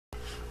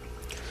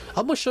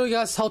I'm gonna show you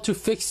guys how to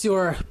fix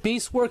your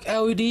Beamswork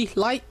LED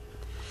light.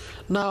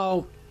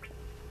 Now,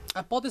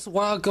 I bought this a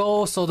while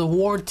ago, so the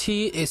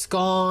warranty is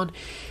gone,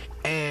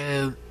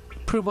 and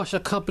pretty much the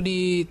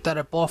company that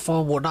I bought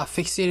from will not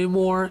fix it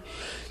anymore.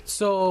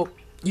 So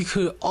you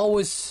could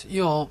always,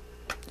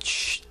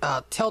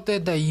 tell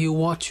them that you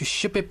want to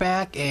ship it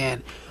back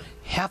and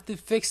have to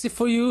fix it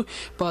for you,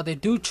 but they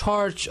do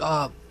charge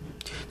you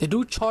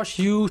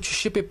to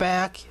ship it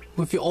back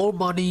with your own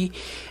money,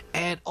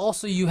 and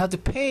also you have to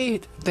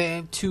pay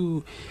them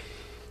to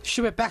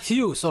ship it back to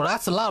you. So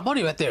that's a lot of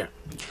money right there.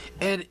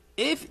 And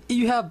if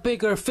you have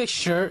bigger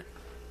fixture,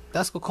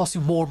 that's gonna cost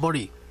you more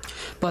money.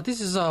 But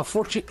this is a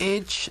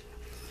 14-inch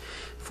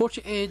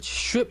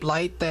strip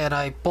light that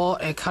I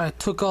bought and kind of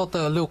took out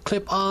the little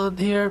clip on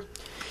here,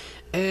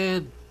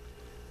 and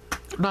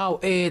now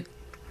it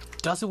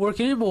doesn't work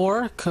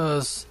anymore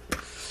because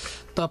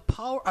the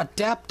power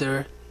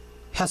adapter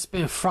has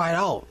been fried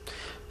out.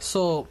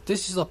 So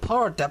this is a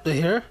power adapter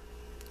here,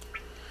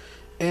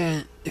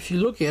 and if you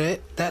look at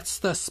it, that's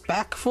the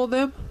spec for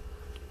them.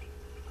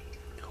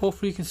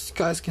 Hopefully you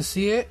guys can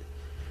see it.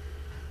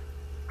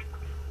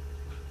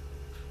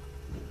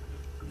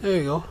 There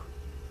you go.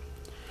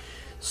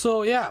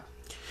 So yeah,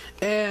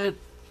 and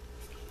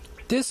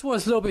this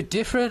one's a little bit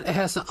different. It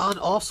has an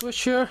on-off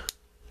switch here,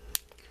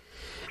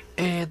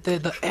 and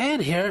then the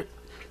end here,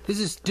 this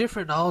is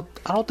different now.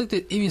 I don't think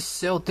they even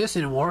sell this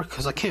anymore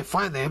because I can't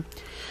find them.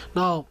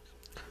 Now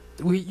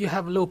you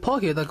have a little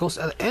plug here that goes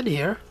at the end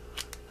here,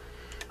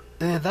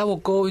 and that will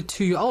go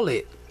into your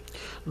outlet.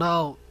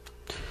 Now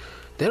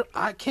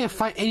I can't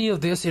find any of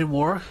this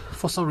anymore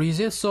for some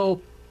reason.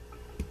 So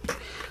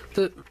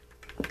the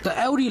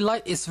LED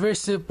light is very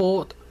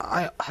simple.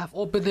 I have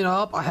opened it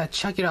up, I have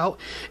checked it out.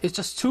 It's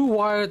just two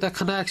wires that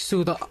connects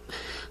to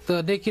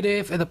the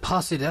negative and the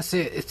positive. That's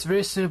it. It's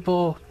very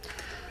simple.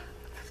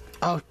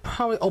 I'll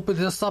probably open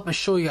this up and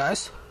show you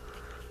guys.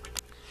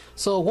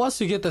 So once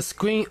you get the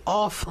screen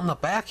off on the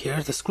back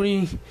here, the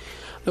screen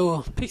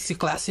little pixie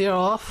glass here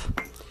off,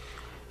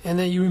 and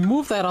then you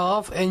remove that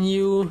off and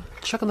you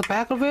check on the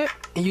back of it,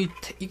 and you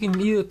can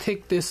either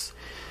take this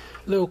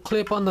little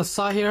clip on the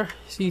side here,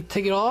 so you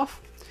take it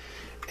off.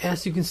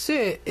 As you can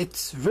see,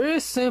 it's very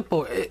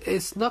simple.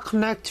 It's not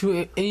connected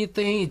to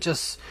anything. It's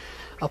just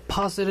a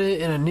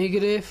positive and a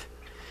negative,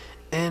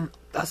 and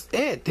that's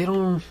it.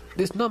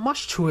 There's not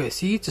much to it.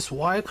 See, just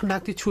wire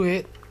connected to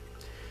it,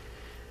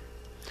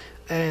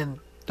 and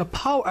the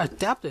power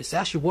adapter is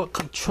actually what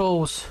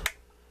controls,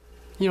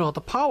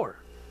 the power.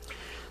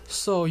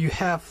 So you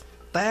have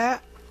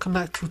that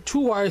connect to two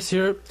wires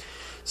here.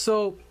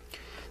 So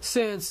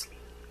since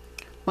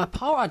my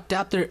power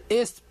adapter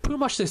is pretty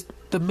much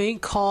the main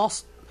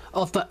cause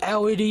of the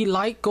LED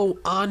light go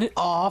on and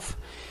off,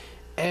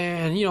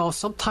 and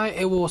sometimes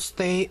it will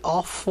stay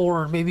off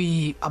for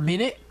maybe a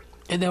minute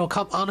and then will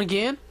come on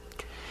again.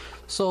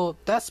 So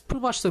that's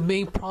pretty much the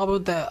main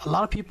problem that a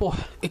lot of people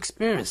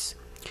experience,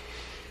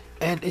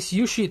 and it's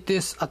usually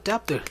this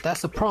adapter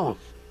that's the problem.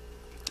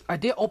 I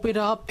did open it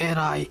up and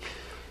I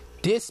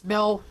did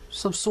smell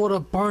some sort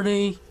of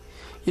burning,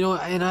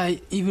 and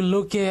I even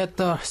look at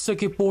the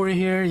circuit board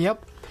here.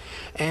 Yep,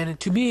 and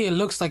to me it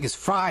looks like it's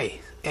fried,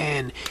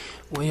 and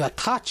when you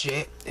touch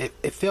it,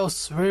 it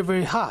feels very,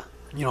 very hot.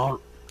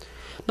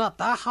 Not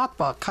that hot,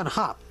 but kind of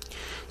hot.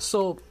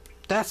 So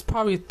that's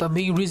probably the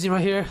main reason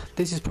right here.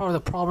 This is probably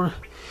the problem.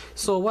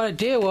 So what I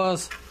did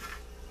was,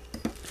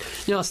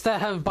 instead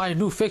of having to buy a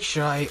new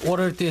fixture, I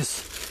ordered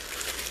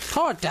this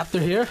power adapter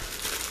here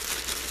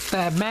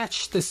that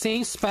matched the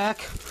same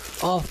spec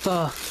of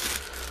the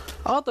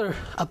other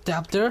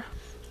adapter,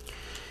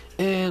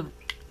 and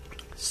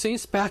same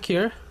spec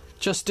here,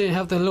 just didn't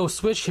have the little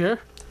switch here.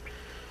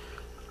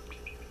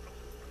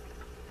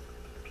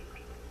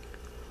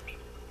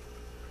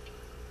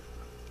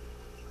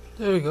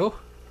 There we go.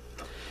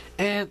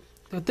 And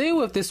the thing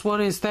with this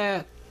one is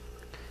that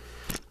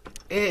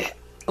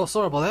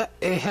sorry about that.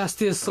 It has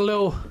this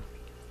little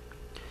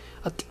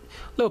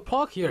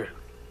plug here.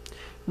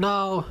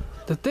 Now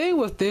the thing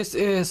with this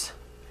is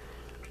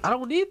I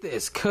don't need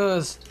this,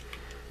 because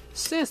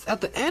since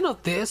at the end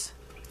of this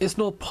is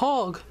no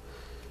plug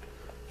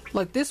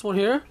like this one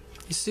here,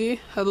 you see,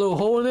 had a little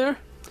hole in there.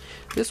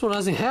 This one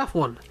doesn't have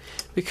one,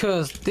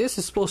 because this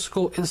is supposed to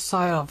go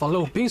inside of a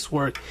little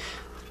Beamswork.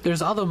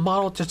 There's other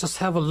models that just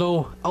have a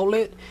low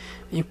outlet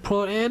you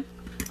put it in.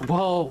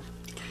 Well,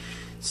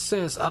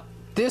 since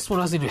this one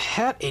doesn't even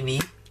have any,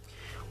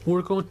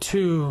 we're going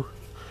to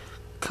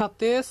cut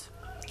this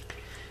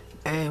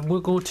and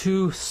we're going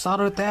to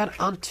solder that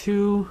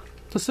onto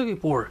the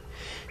circuit board.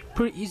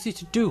 Pretty easy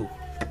to do.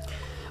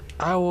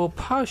 I will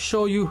probably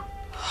show you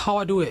how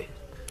I do it.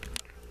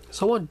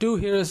 So what I'm going to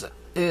do here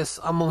is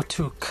I'm going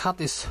to cut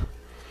this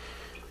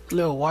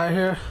little wire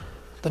here,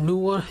 the new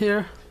one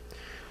here,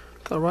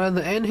 got right on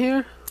the end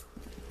here,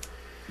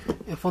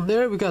 and from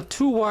there we got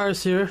two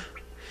wires here,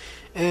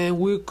 and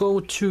we're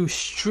going to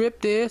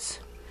strip this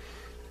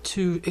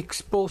to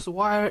expose the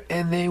wire,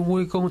 and then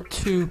we're going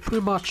to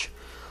pretty much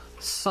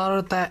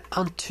solder that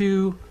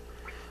onto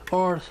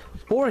our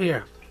board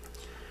here.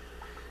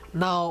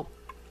 Now,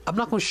 I'm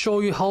not going to show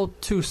you how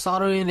to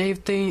solder in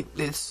everything.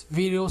 There's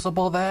videos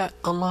about that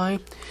online.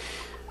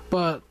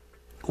 But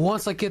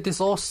once I get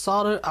this all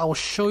soldered, I will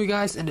show you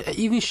guys and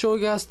even show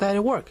you guys that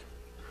it works.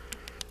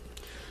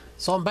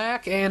 So I'm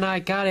back and I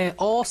got it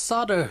all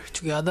soldered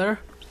together.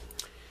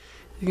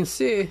 You can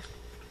see,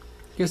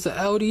 here's the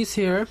LEDs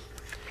here.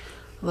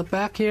 On the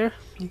back here,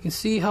 you can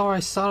see how I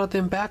soldered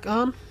them back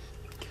on.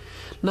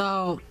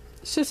 Now,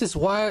 since this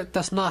wire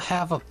does not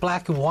have a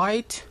black and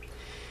white,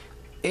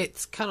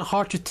 it's kind of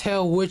hard to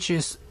tell which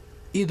is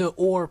either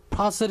or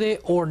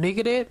positive or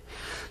negative.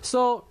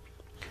 So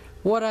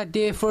what I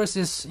did first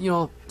is,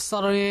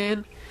 solder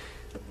in,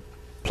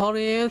 plug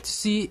it in to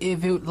see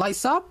if it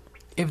lights up.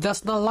 If it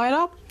does not light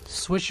up,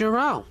 switch it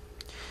around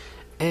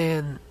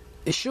and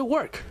it should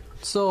work.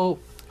 So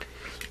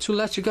to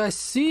let you guys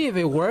see if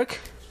it works,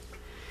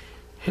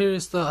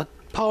 here's the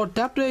power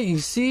adapter. You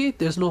can see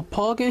there's no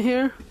plug in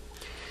here.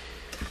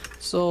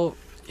 So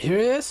here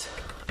it is,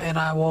 and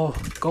I will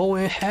go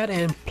ahead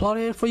and plug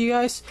it in for you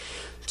guys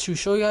to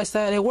show you guys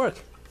that it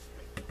works.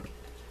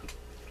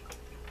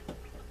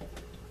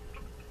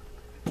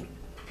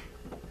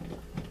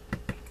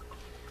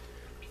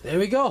 There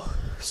we go.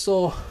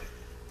 So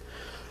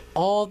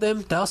all of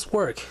them does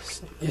work,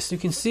 as you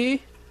can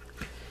see.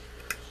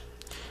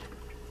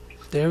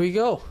 There we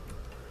go.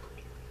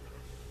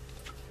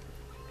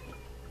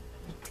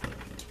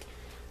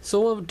 So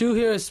what we'll do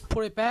here is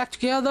put it back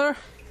together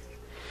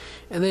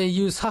and then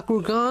use hot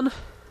glue gun.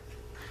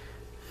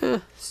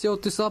 Seal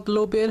this up a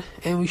little bit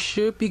and we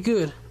should be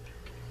good.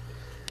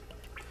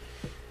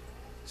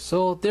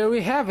 So there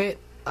we have it.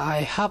 I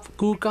have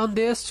glue gun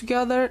this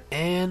together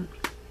and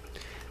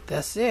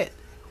that's it.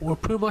 We're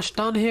pretty much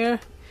done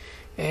here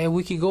and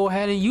we can go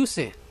ahead and use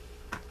it.